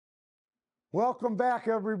Welcome back,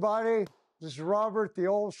 everybody. This is Robert, the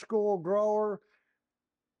old school grower.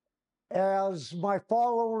 As my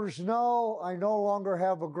followers know, I no longer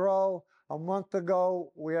have a grow. A month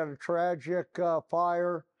ago, we had a tragic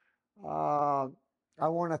fire. I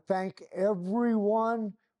want to thank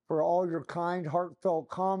everyone for all your kind, heartfelt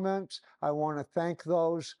comments. I want to thank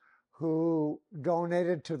those who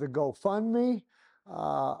donated to the GoFundMe.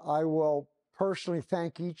 I will personally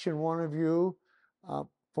thank each and one of you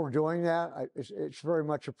for doing that. It's very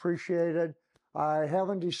much appreciated. I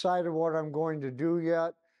haven't decided what I'm going to do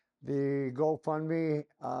yet. The GoFundMe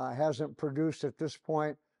hasn't produced at this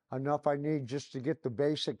point enough I need just to get the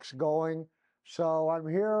basics going. So I'm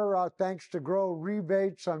here thanks to Grow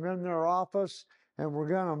Rebates. I'm in their office, and we're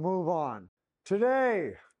going to move on.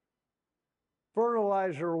 Today,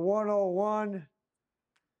 Fertilizer 101.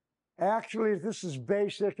 Actually, if this is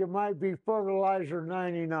basic, it might be Fertilizer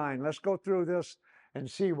 99. Let's go through this and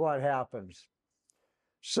see what happens.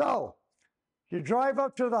 So, you drive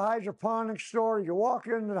up to the hydroponics store, you walk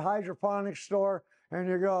into the hydroponics store, and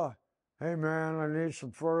you go, "Hey man, I need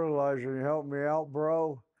some fertilizer. Can you help me out,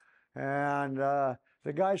 bro?" And the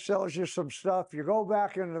guy sells you some stuff. You go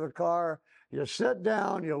back into the car, you sit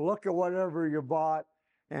down, you look at whatever you bought,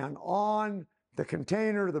 and on the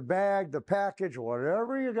container, the bag, the package,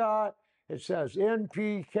 whatever you got, it says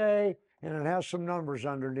NPK, and it has some numbers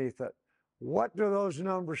underneath it. What do those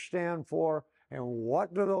numbers stand for, and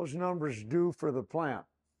what do those numbers do for the plant?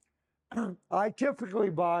 I typically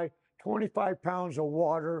buy 25 pounds of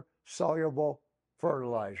water-soluble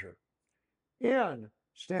fertilizer. N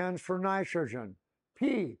stands for nitrogen,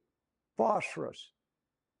 P, phosphorus,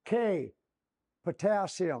 K,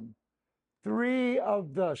 potassium. Three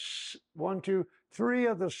of the 6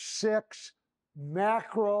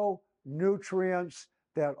 macronutrients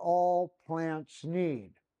that all plants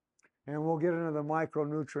need. And we'll get into the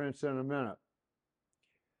micronutrients in a minute.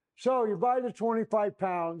 So you buy the 25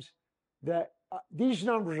 pounds. These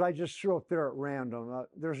numbers I just threw up there at random.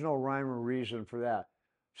 There's no rhyme or reason for that.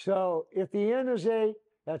 So if the N is 8,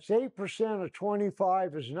 that's 8% of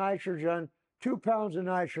 25 is nitrogen, 2 pounds of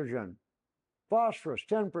nitrogen. Phosphorus,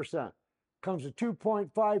 10%, comes to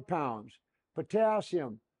 2.5 pounds.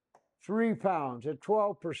 Potassium, 3 pounds at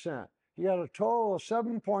 12%. You got a total of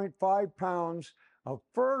 7.5 pounds of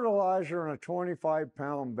fertilizer in a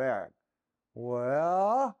 25-pound bag.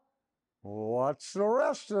 Well, what's the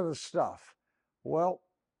rest of the stuff? Well,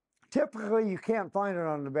 typically you can't find it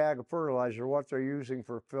on the bag of fertilizer, what they're using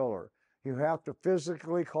for filler. You have to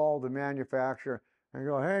physically call the manufacturer and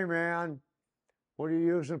go, "Hey man, what are you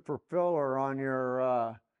using for filler on your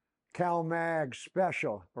CalMag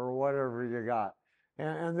special," or whatever you got.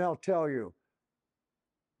 And they'll tell you,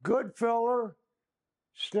 good filler,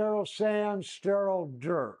 sterile sand, sterile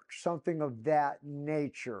dirt, something of that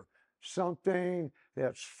nature. Something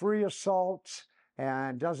that's free of salts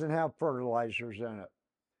and doesn't have fertilizers in it.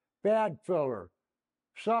 Bad filler,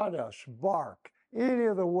 sawdust, bark, any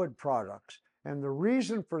of the wood products. And the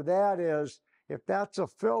reason for that is, if that's a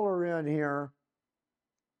filler in here,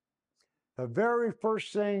 the very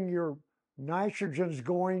first thing your nitrogen's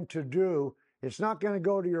going to do, it's not going to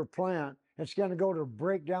go to your plant, it's going to go to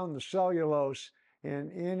break down the cellulose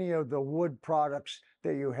in any of the wood products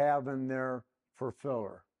that you have in there for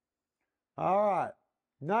filler. All right,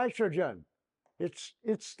 nitrogen, it's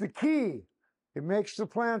the key. It makes the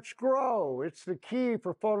plants grow. It's the key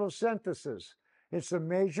for photosynthesis. It's a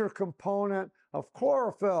major component of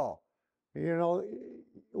chlorophyll. You know,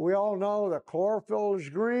 we all know that chlorophyll is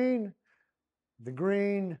green. The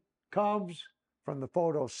green comes from the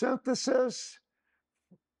photosynthesis,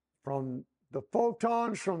 from the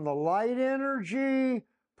photons from the light energy,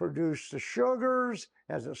 produce the sugars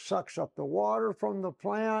as it sucks up the water from the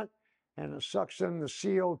plant, and it sucks in the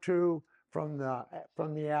CO2 from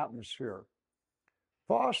the atmosphere.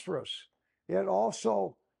 Phosphorus, it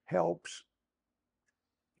also helps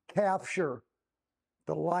capture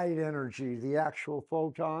the light energy, the actual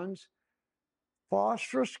photons.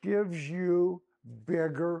 Phosphorus gives you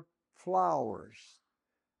bigger flowers.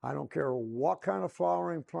 I don't care what kind of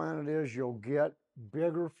flowering plant it is, you'll get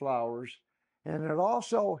bigger flowers. And it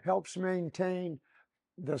also helps maintain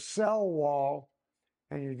the cell wall,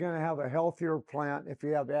 and you're going to have a healthier plant if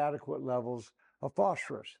you have adequate levels of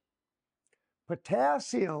phosphorus.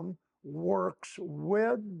 Potassium works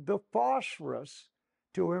with the phosphorus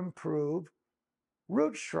to improve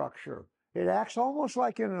root structure. It acts almost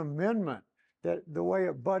like an amendment, that the way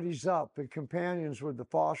it buddies up and companions with the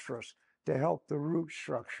phosphorus to help the root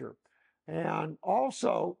structure. And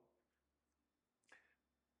also,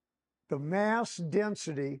 the mass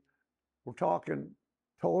density, we're talking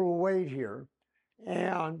total weight here,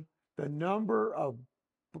 and the number of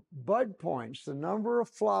bud points, the number of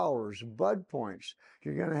flowers, bud points.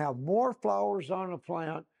 You're going to have more flowers on a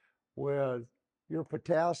plant with your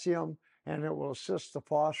potassium, and it will assist the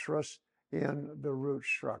phosphorus in the root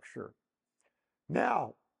structure.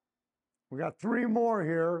 Now, we got 3 more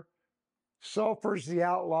here. Sulfur's the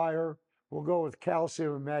outlier. We'll go with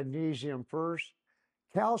calcium and magnesium first.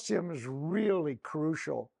 Calcium is really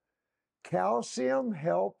crucial. Calcium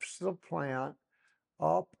helps the plant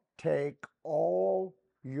uptake all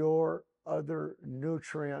your other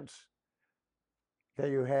nutrients that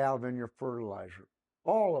you have in your fertilizer.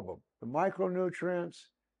 All of them, the micronutrients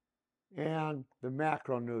and the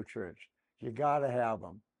macronutrients. You got to have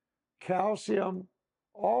them. Calcium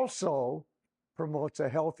also promotes a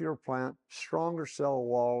healthier plant, stronger cell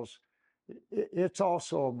walls. It's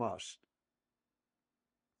also a must.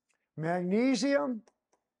 Magnesium,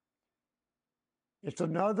 it's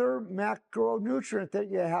another macronutrient that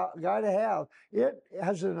you got to have. It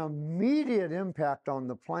has an immediate impact on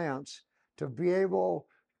the plants to be able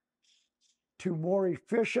to more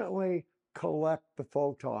efficiently collect the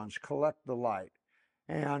photons, collect the light.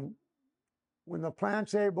 And when the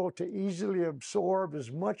plant's able to easily absorb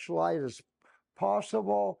as much light as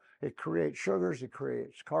possible, it creates sugars, it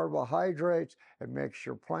creates carbohydrates, it makes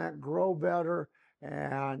your plant grow better,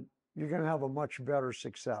 and you're going to have a much better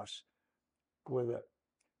success with it.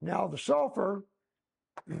 Now, the sulfur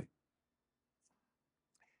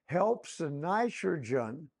helps the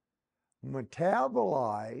nitrogen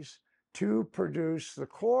metabolize to produce the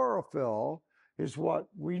chlorophyll, is what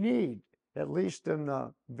we need, at least in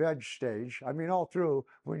the veg stage. I mean, all through,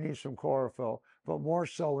 we need some chlorophyll, but more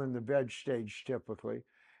so in the veg stage typically.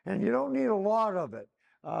 And you don't need a lot of it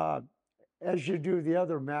as you do the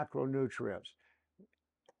other macronutrients.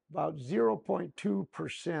 About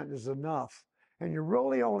 0.2% is enough, and you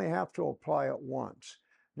really only have to apply it once.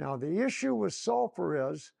 Now, the issue with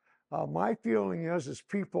sulfur is, my feeling is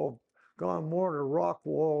people have gone more to rock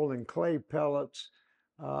wool and clay pellets.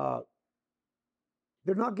 They're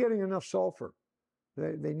not getting enough sulfur.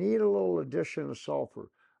 They need a little addition of sulfur.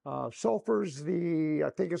 Sulfur's I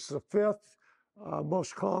think it's the 5th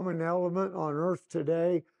most common element on Earth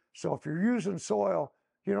today. So if you're using soil,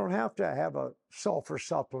 you don't have to have a sulfur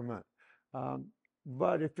supplement.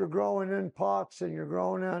 But if you're growing in pots and you're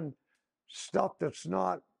growing in stuff that's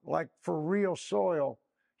not like for real soil,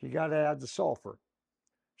 you got to add the sulfur.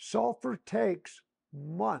 Sulfur takes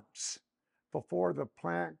months before the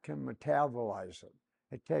plant can metabolize it.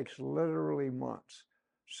 It takes literally months.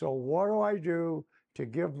 So what do I do to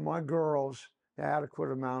give my girls the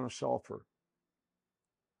adequate amount of sulfur?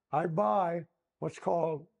 I buy what's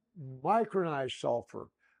called micronized sulfur.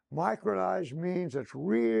 Micronized means it's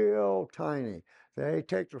real tiny. They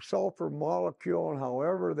take the sulfur molecule, and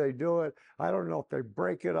however they do it, I don't know if they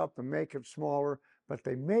break it up and make it smaller, but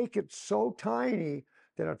they make it so tiny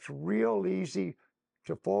that it's real easy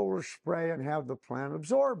to foliar spray and have the plant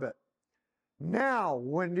absorb it. Now,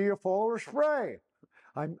 when do you foliar spray?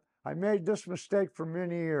 I made this mistake for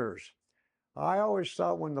many years. I always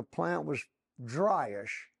thought when the plant was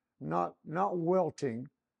dryish, not wilting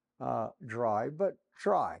dry, but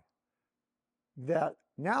dry, that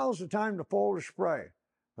now's the time to foliar spray.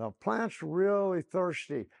 The plant's really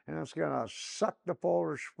thirsty, and it's going to suck the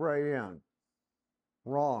foliar spray in.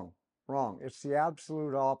 Wrong. It's the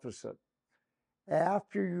absolute opposite.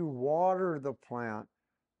 After you water the plant,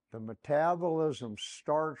 the metabolism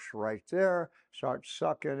starts right there, starts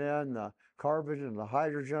sucking in the carbon and the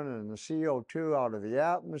hydrogen and the CO2 out of the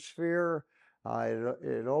atmosphere.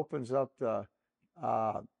 It opens up the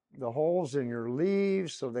holes in your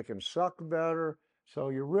leaves so they can suck better. So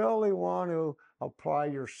you really want to apply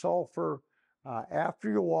your sulfur after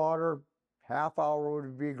you water. Half hour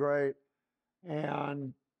would be great.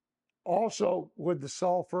 And also with the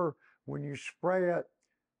sulfur, when you spray it,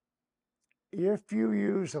 if you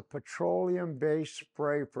use a petroleum-based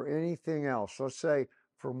spray for anything else, let's say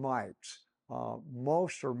for mites,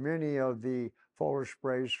 most or many of the foliar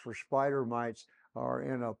sprays for spider mites are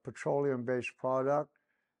in a petroleum-based product,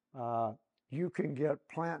 you can get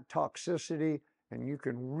plant toxicity and you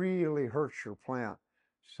can really hurt your plant.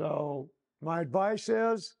 So my advice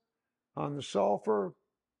is on the sulfur,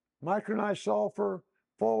 micronized sulfur,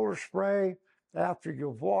 foliar spray after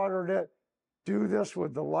you've watered it. Do this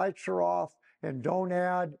with the lights are off, and don't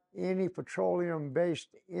add any petroleum-based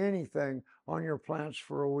anything on your plants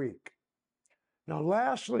for a week. Now,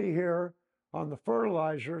 lastly here on the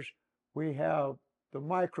fertilizers, we have the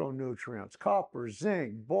micronutrients: copper,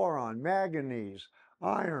 zinc, boron, manganese,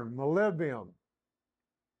 iron, molybdenum.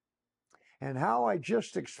 And how I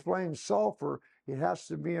just explained sulfur It has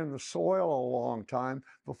to be in the soil a long time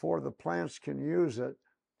before the plants can use it.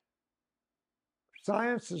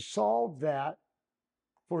 Science has solved that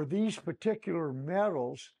for these particular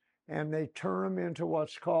metals, and they turn them into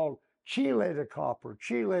what's called chelated copper,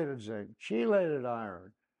 chelated zinc, chelated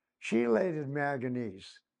iron, chelated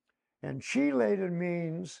manganese. And chelated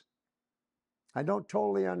means, I don't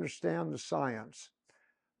totally understand the science,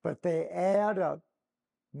 but they add a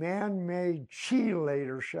man-made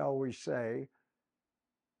chelator, shall we say,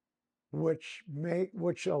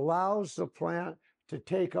 which allows the plant to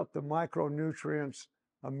take up the micronutrients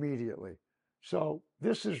immediately. So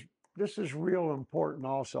this is real important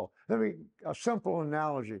also. A simple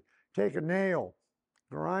analogy. Take a nail,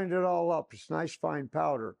 grind it all up. It's nice fine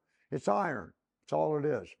powder. It's iron. That's all it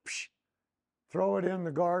is. Psh, throw it in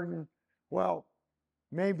the garden. Well,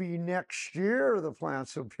 maybe next year the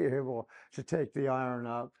plants will be able to take the iron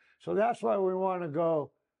up. So that's why we want to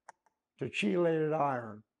go to chelated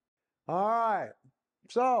iron. All right.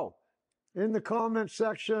 So in the comment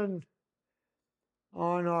section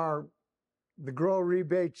on the Grow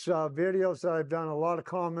Rebates videos that I've done, a lot of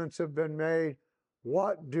comments have been made.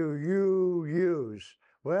 What do you use?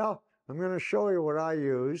 Well, I'm going to show you what I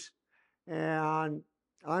use. And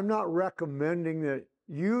I'm not recommending that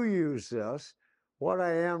you use this. What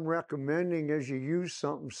I am recommending is you use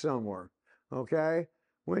something similar, okay?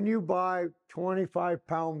 When you buy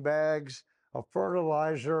 25-pound bags of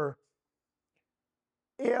fertilizer,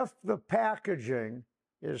 if the packaging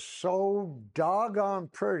is so doggone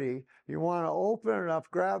pretty, you want to open it up,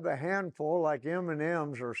 grab a handful like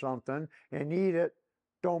M&Ms or something and eat it,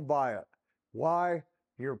 don't buy it. Why?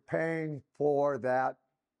 You're paying for that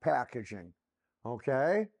packaging,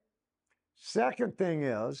 okay? Second thing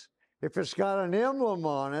is, if it's got an emblem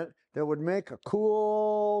on it that would make a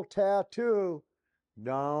cool tattoo,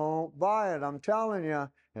 don't buy it. I'm telling you,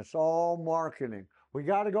 it's all marketing. We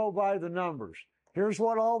got to go by the numbers. Here's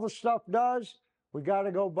what all the stuff does. We got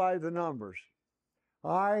to go by the numbers.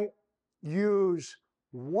 I use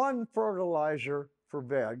one fertilizer for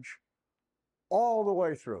veg all the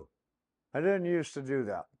way through. I didn't used to do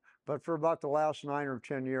that, but for about the last 9 or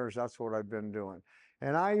 10 years, that's what I've been doing.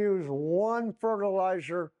 And I use one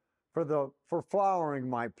fertilizer for flowering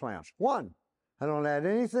my plants. One. I don't add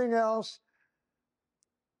anything else.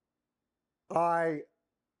 I've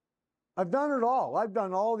done it all. I've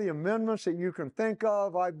done all the amendments that you can think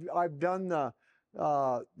of. I've done the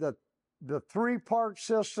 3-part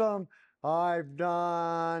system. I've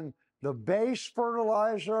done the base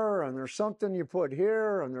fertilizer, and there's something you put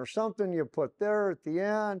here, and there's something you put there at the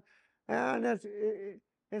end, and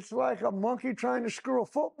it's like a monkey trying to screw a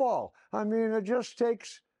football. I mean, it's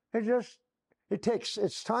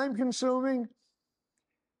time consuming.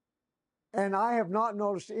 And I have not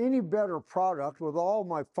noticed any better product with all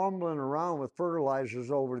my fumbling around with fertilizers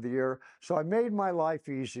over the year. So I made my life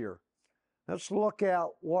easier. Let's look at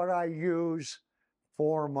what I use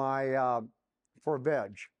for my for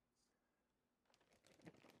veg.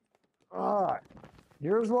 All right,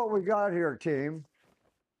 here's what we got here, team.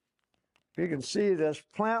 You can see this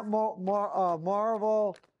Plant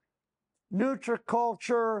Marvel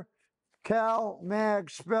Nutriculture Cal Mag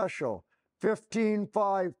Special.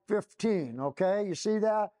 15-5-15, okay? You see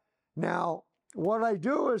that? Now, what I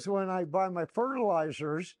do is when I buy my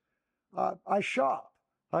fertilizers, I shop.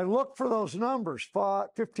 I look for those numbers,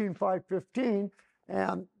 15-5-15,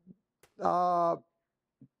 and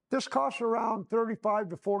this costs around $35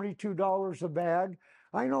 to $42 a bag.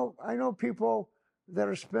 I know people that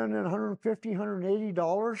are spending $150,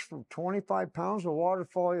 $180 for 25 pounds of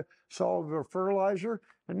water-soluble fertilizer,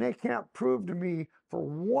 and they can't prove to me for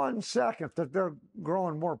 1 second that they're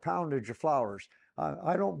growing more poundage of flowers.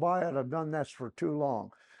 I don't buy it. I've done this for too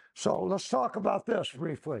long. So let's talk about this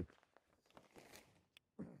briefly.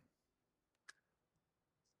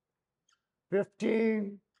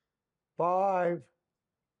 15, 5,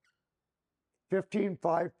 15,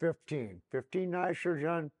 5, 15. 15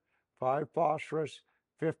 nitrogen, 5 phosphorus,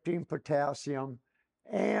 15 potassium,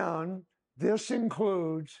 and this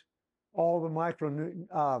includes all the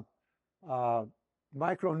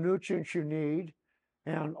micronutrients you need,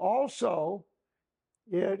 and also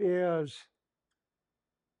it is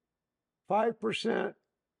 5%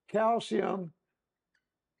 calcium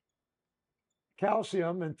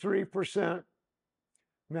and 3%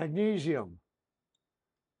 magnesium.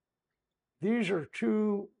 These are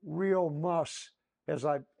two real musts, as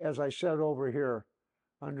I said over here,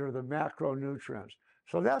 under the macronutrients.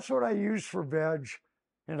 So that's what I use for veg,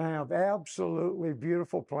 and I have absolutely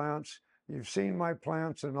beautiful plants. You've seen my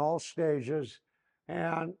plants in all stages,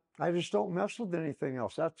 and I just don't mess with anything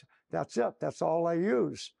else. That's it. That's all I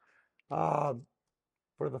use.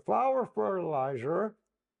 For the flower fertilizer,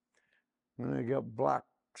 I'm going to get black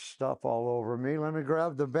stuff all over me. Let me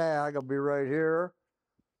grab the bag. I'll be right here.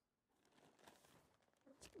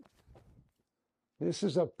 This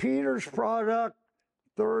is a Peters product,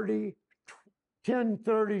 30, 10,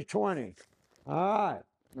 30, 20. All right,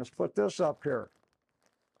 let's put this up here.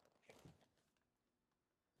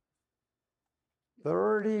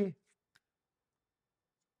 30,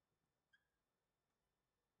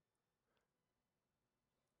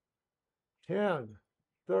 10,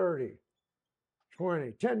 30,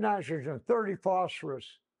 20, 10 nitrogen, 30 phosphorus,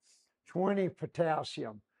 20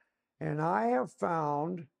 potassium. And I have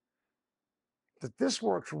found that this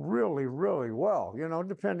works really, really well, you know,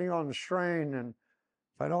 depending on the strain. And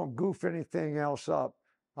if I don't goof anything else up,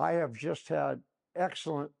 I have just had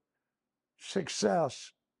excellent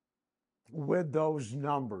success with those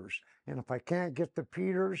numbers. And if I can't get the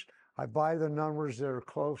Peters, I buy the numbers that are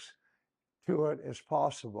close to it as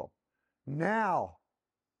possible. Now,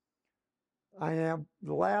 I am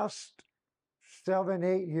the last 7,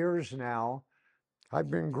 8 years now,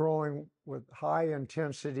 I've been growing with high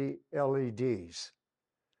intensity LEDs.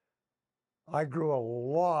 I grew a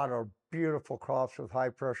lot of beautiful crops with high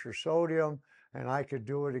pressure sodium, and I could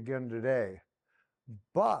do it again today.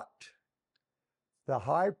 But the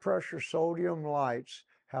high pressure sodium lights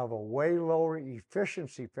have a way lower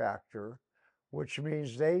efficiency factor, which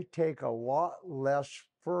means they take a lot less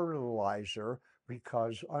fertilizer,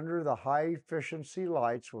 because under the high efficiency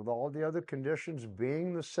lights, with all the other conditions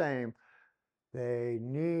being the same, they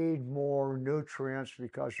need more nutrients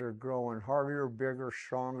because they're growing hardier, bigger,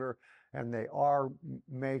 stronger, and they are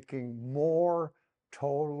making more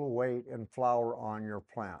total weight and flower on your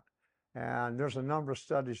plant. And there's a number of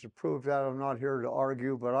studies to prove that. I'm not here to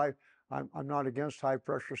argue, but I'm not against high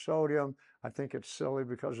pressure sodium. I think it's silly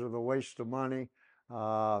because of the waste of money,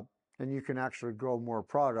 and you can actually grow more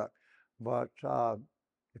product. But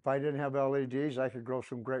if I didn't have LEDs, I could grow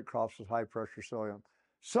some great crops with high pressure sodium.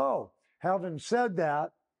 So, having said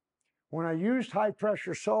that, when I used high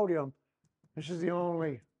pressure sodium, these are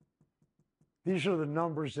the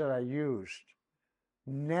numbers that I used.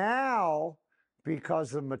 Now, because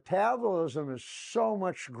the metabolism is so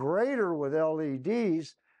much greater with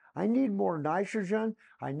LEDs, I need more nitrogen.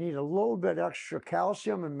 I need a little bit extra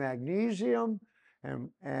calcium and magnesium.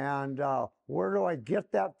 And where do I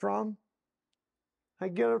get that from? I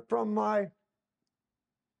get it from my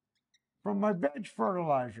veg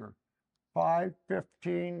fertilizer, 5,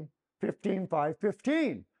 15, 15, 5,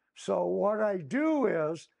 15. So what I do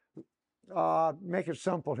is, make it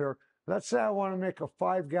simple here. Let's say I want to make a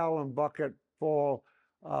 5-gallon bucket full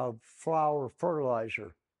of flower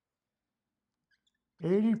fertilizer.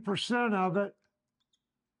 80% of it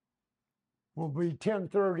will be 10,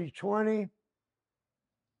 30, 20.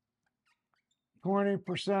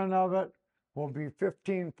 20% of it will be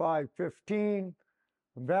 15, 5, 15.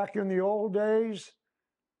 Back in the old days,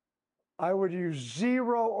 I would use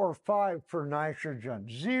 0 or 5 for nitrogen.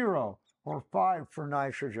 0 or 5 for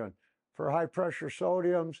nitrogen. For high pressure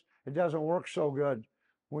sodiums, it doesn't work so good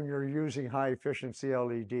when you're using high efficiency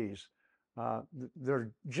LEDs.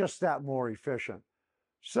 They're just that more efficient.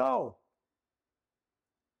 So,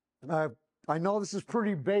 I know this is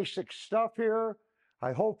pretty basic stuff here.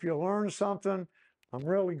 I hope you learned something. I'm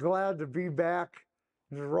really glad to be back.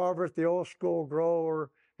 This is Robert, the old school grower,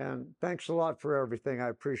 and thanks a lot for everything. I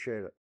appreciate it.